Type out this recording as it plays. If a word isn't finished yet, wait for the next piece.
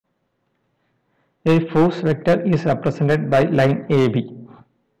A force vector is represented by line AB.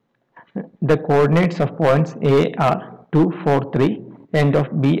 The coordinates of points A are 2, 4, 3, end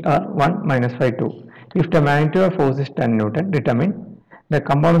of B are 1, minus 5, 2. If the magnitude of force is 10 Newton, determine the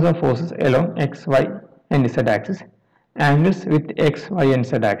components of forces along x, y and z axis, angles with x, y and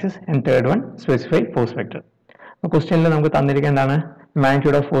z axis, and third one, specify force vector. Question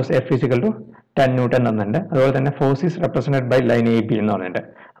magnitude of force F is equal to 10 Newton. The force is represented by line AB.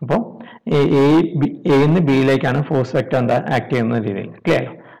 So, A in the B like force vector active.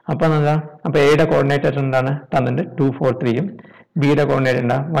 Clear? A coordinate 2, 4, 3. B coordinate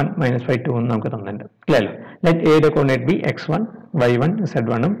 1, minus 5, 2. Clear? Let A coordinate be x1, y1,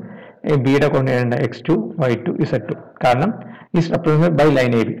 z1. B coordinate x2, y2, z2. Karanam is represented by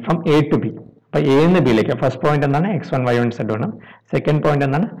line AB from A to B. By A in the B like first point x1, y1, z1. Second point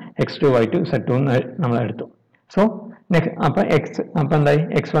x2, y2, z2. So next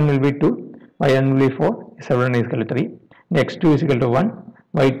x1 will be 2, y1 will be 4, z1 is equal to 3, x2 is equal to 1,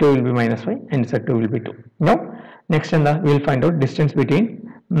 y2 will be minus 5, and z2 will be 2. Now next we will find out distance between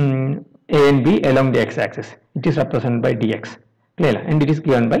A and B along the x-axis. It is represented by dx. Clear? And it is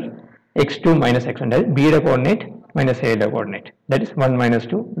given by x2 minus x1. That is B the coordinate minus A the coordinate. That is 1 minus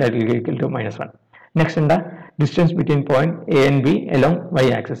 2. That will be equal to minus 1. Next distance between point A and B along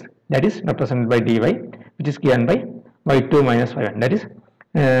y-axis. That is represented by dy, which is given by y2 minus y1. That is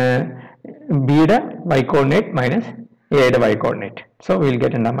B the y coordinate minus A the y coordinate. So we will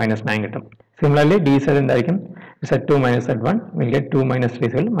get minus 9. Similarly, dz and z2 minus z1 will get 2 minus 3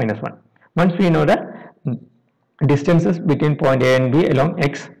 is minus 1. Once we know the distances between point A and B along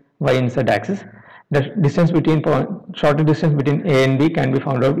x, y and z axis, the distance between shorter distance between A and B can be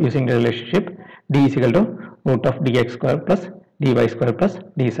found out using the relationship d is equal to root of dx square plus dy square plus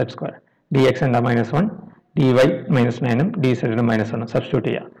dz square. Dx and minus 1, dy minus 9, dz minus 1. Substitute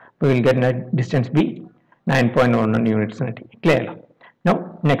here. We will get that distance B 9.11 units. Clear?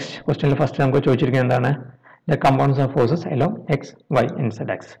 Now next question first the components of forces along x, y and z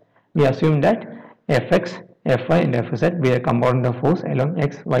axis. We assume that fx, fy and fz be a component of force along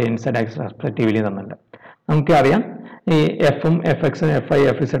x, y and z axis respectively. നമുക്ക് അറിയാം ഈ എഫും F എക്സും F I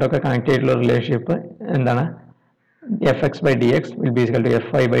F Z ഒക്കെ connect ചെയ്തിട്ടുള്ള relationship എന്താണ്? F X by D X will be equal to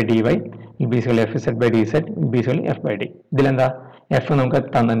F I by D Y will be equal F Z by D Z will be equal F by D. ഇതിലെന്താ F നമുക്ക്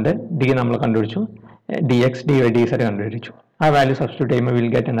തന്നിട്ടുണ്ട്, D നമ്മൾ കണ്ടുപിടിച്ചു, D X D Y D Z കണ്ടുപിടിച്ചു. ആ value substitute ചെയ്യുമ്പോൾ will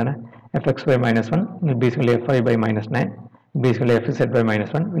get എന്താണ്? F X by minus 1 will be equal F I by minus 9 will be equal F Z by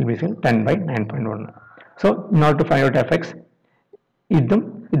minus 1 will be equal 10 by 9.1. So in order to find out F X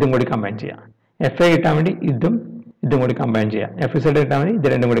ഇതും കൂടി combine ചെയ്യാം. F I കിട്ടാൻ വേണ്ടി ഇതും കൂടി combine ചെയ്യാം. F Z കിട്ടാൻ വേണ്ടി ഇത്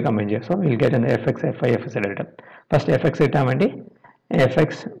രണ്ടും കൂടി കമ്പൈൻ ചെയ്യാം. So will get F X F I F Z കിട്ടും. ഫസ്റ്റ് എഫ് എക്സ് കിട്ടാൻ വേണ്ടി F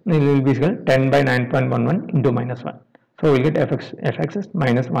X will be equal 10 by 9.11 into minus 1. So we will get fx is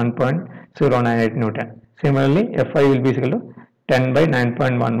minus 1.098 Newton. Similarly, fy will be equal to 10 by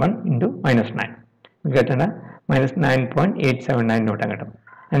 9.11 into minus 9. We get minus 9.879 Newton.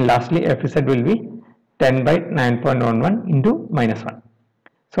 And lastly, fz will be 10 by 9.11 into minus 1.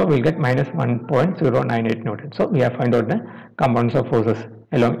 So we will get minus 1.098 Newton. So we have found out the components of forces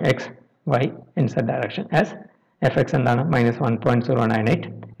along x, y and z direction as fx and minus 1.098,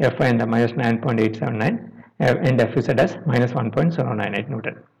 fy and minus 9.879. And fz as minus 1.098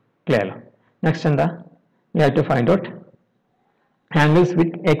 Newton. Clear? Next we have to find out angles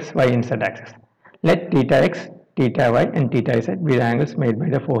with x, y and z axis. Let theta x, theta y and theta z be the angles made by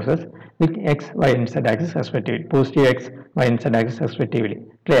the forces with x, y and z axis respectively. Positive x, y and z axis respectively.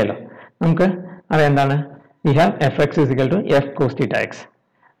 Clear? We have fx is equal to f cos theta x.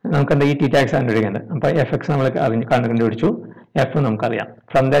 Theta x fx f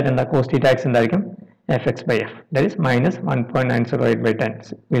from that cos theta x fx by f, that is minus 1.908 by 10.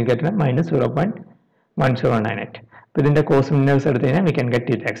 We will get minus 0.1098. Within the cos inverse we can get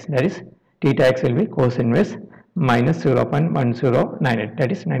theta x, that is theta x will be cos inverse minus 0.1098, that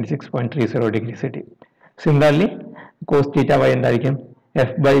is 96.30 degrees. Similarly, cos theta y and f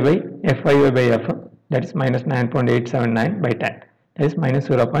by fy by f, that is minus 9.879 by 10, that is minus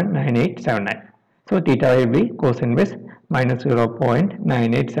 0.9879. So theta y will be cos inverse minus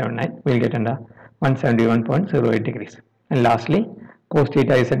 0.9879. We will get 171.08 degrees. And lastly, cos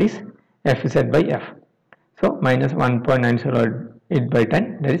theta z is fz by f. So minus 1.908 by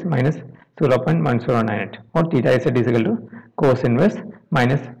 10, that is minus 0.1098, or theta z is equal to cos inverse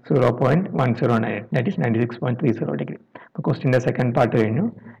minus 0.1098, that is 96.30 degree. The question in the second part we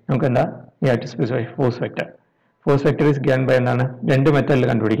have to specify force vector. Force vector is given by two methods.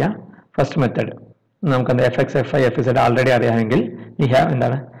 First method, fx, fy, fz already അറിയാമെങ്കിൽ we have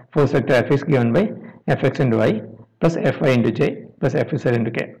force vector f is given by fx into y plus fy into j plus fz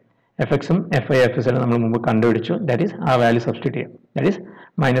into k. fx ഉം fy fz നമ്മൾ മുമ്പ് കണ്ടുപിടിച്ചു. That is ആ value substitute ചെയ്യാം. That is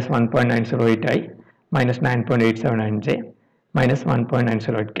 -1.908i -9.879j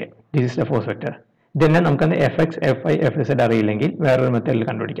 -1.908k. This is the force vector. ഇതെല്ലാം നമുക്ക് fx fy fz അറിയില്ലെങ്കിൽ വേറൊരു മെത്തേഡിൽ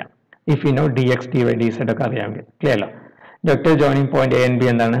കണ്ടുപിടിക്കാം. If you know dx dy dz ഒക്കെ അറിയാമെങ്കിൽ. ക്ലിയർ അല്ലോ? Vector joining point a and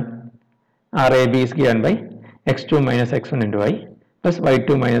b എന്താണ്? RAB is given by x2 minus x1 into y plus y2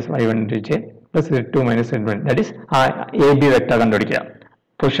 minus y1 into j plus z2 minus z1. That is AB vector കണ്ടുപിടിക്കുക.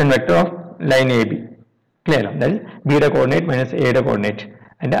 Position vector of line AB. Clear? That is B യുടെ coordinate minus A യുടെ coordinate.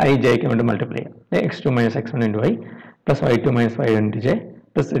 And I j ക്ക് വേണ്ടി multiply ചെയ്യാം. x2 minus x1 into y plus y2 minus y1 into j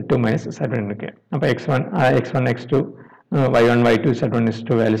plus z2 minus z1 into k. അപ്പോൾ x1 x2 y1 y2 z1 is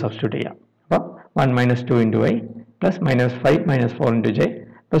 2 value substitute ചെയ്യാം. അപ്പോൾ 1 minus 2 into y plus minus 5 minus 4 into j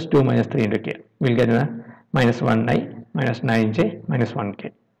plus 2 minus 3 into k. We'll get minus 1i minus 9j minus 1k.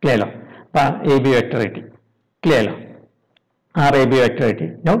 Clear? AB vector കിട്ടി. Clear? RAB vector കിട്ടി.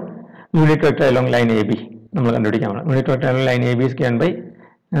 Now unit vector along line AB നമ്മൾ കണ്ടുപിടിക്കാൻ. Unit vector along line AB is given by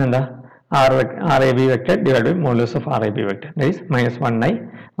എന്താ RAB vector divided by modulus of RAB vector. That is minus 1i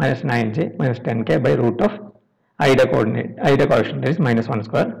minus 9j minus 10k by root of I യുടെ coefficient, that is minus 1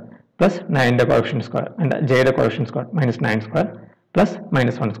 square plus 9 യുടെ coefficient square and j യുടെ coefficient square minus 9 square plus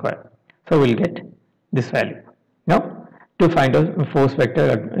minus 1 square. So we'll get this value. Now to find out force vector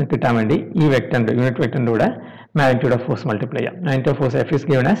കിട്ടാൻ വേണ്ടി ഈ വെക്ടറിന്റെ unit വെക്ടറിന്റെ കൂടെ magnitude of force multiply ചെയ്യാം. Magnitude of force F is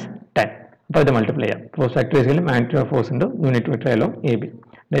given as 10. അപ്പോൾ ഇത് multiply ചെയ്യാം. Force vector is given magnitude of force into unit vector along AB.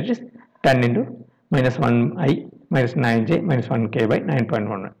 That is 10 into minus 1i minus 9j minus 1k by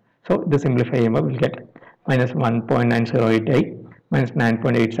 9.11. So this simplify ചെയ്യുമ്പോൾ we'll get minus 1.9088 minus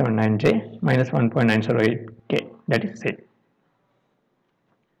 9.879j minus 1.908k. That is it.